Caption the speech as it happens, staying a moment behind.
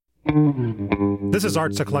This is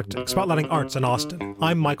Arts Eclectic, spotlighting arts in Austin.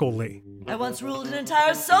 I'm Michael Lee. I once ruled an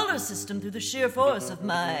entire solar system through the sheer force of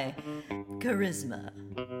my charisma.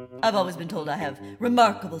 I've always been told I have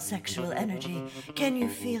remarkable sexual energy. Can you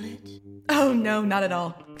feel it? Oh, no, not at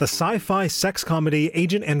all. The sci-fi sex comedy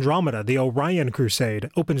Agent Andromeda, the Orion Crusade,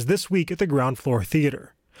 opens this week at the Ground Floor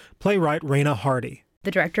Theater. Playwright Reina Hardy. The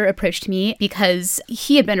director approached me because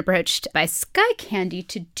he had been approached by Sky Candy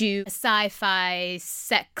to do a sci-fi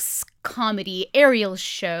sex comedy aerial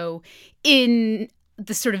show in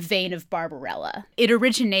the sort of vein of Barbarella. It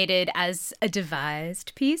originated as a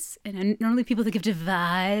devised piece, and normally people think of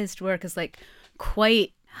devised work as like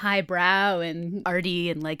quite highbrow and arty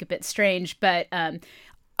and like a bit strange, but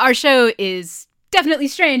our show is definitely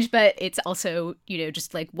strange, but it's also,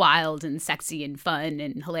 just like wild and sexy and fun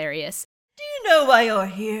and hilarious. Do you know why you're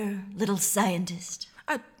here, little scientist?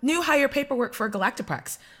 New hire paperwork for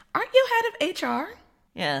Galactiprex. Aren't you head of HR?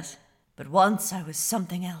 Yes, but once I was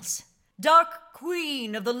something else. Dark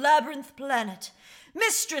Queen of the Labyrinth Planet.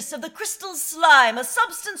 Mistress of the crystal slime, a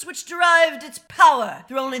substance which derived its power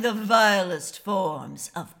through only the vilest forms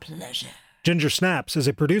of pleasure. Ginger Snaps is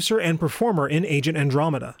a producer and performer in Agent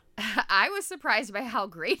Andromeda. I was surprised by how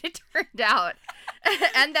great it turned out,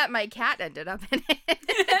 and that my cat ended up in it.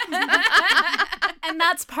 And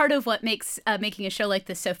that's part of what makes making a show like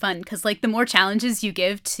this so fun, because like the more challenges you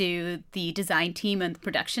give to the design team and the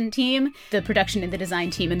production and the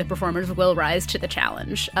design team and the performers will rise to the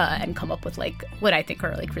challenge and come up with like what I think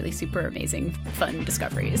are like really super amazing fun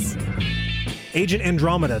discoveries. Agent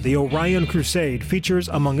Andromeda, the Orion Crusade, features,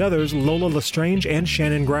 among others, Lola, LeStrange, and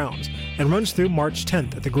Shannon grounds, and runs through March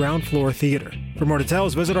 10th at the Ground Floor Theater. For more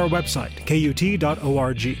details, visit our website,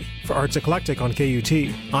 kut.org. For Arts Eclectic on KUT,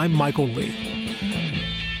 I'm Michael Lee.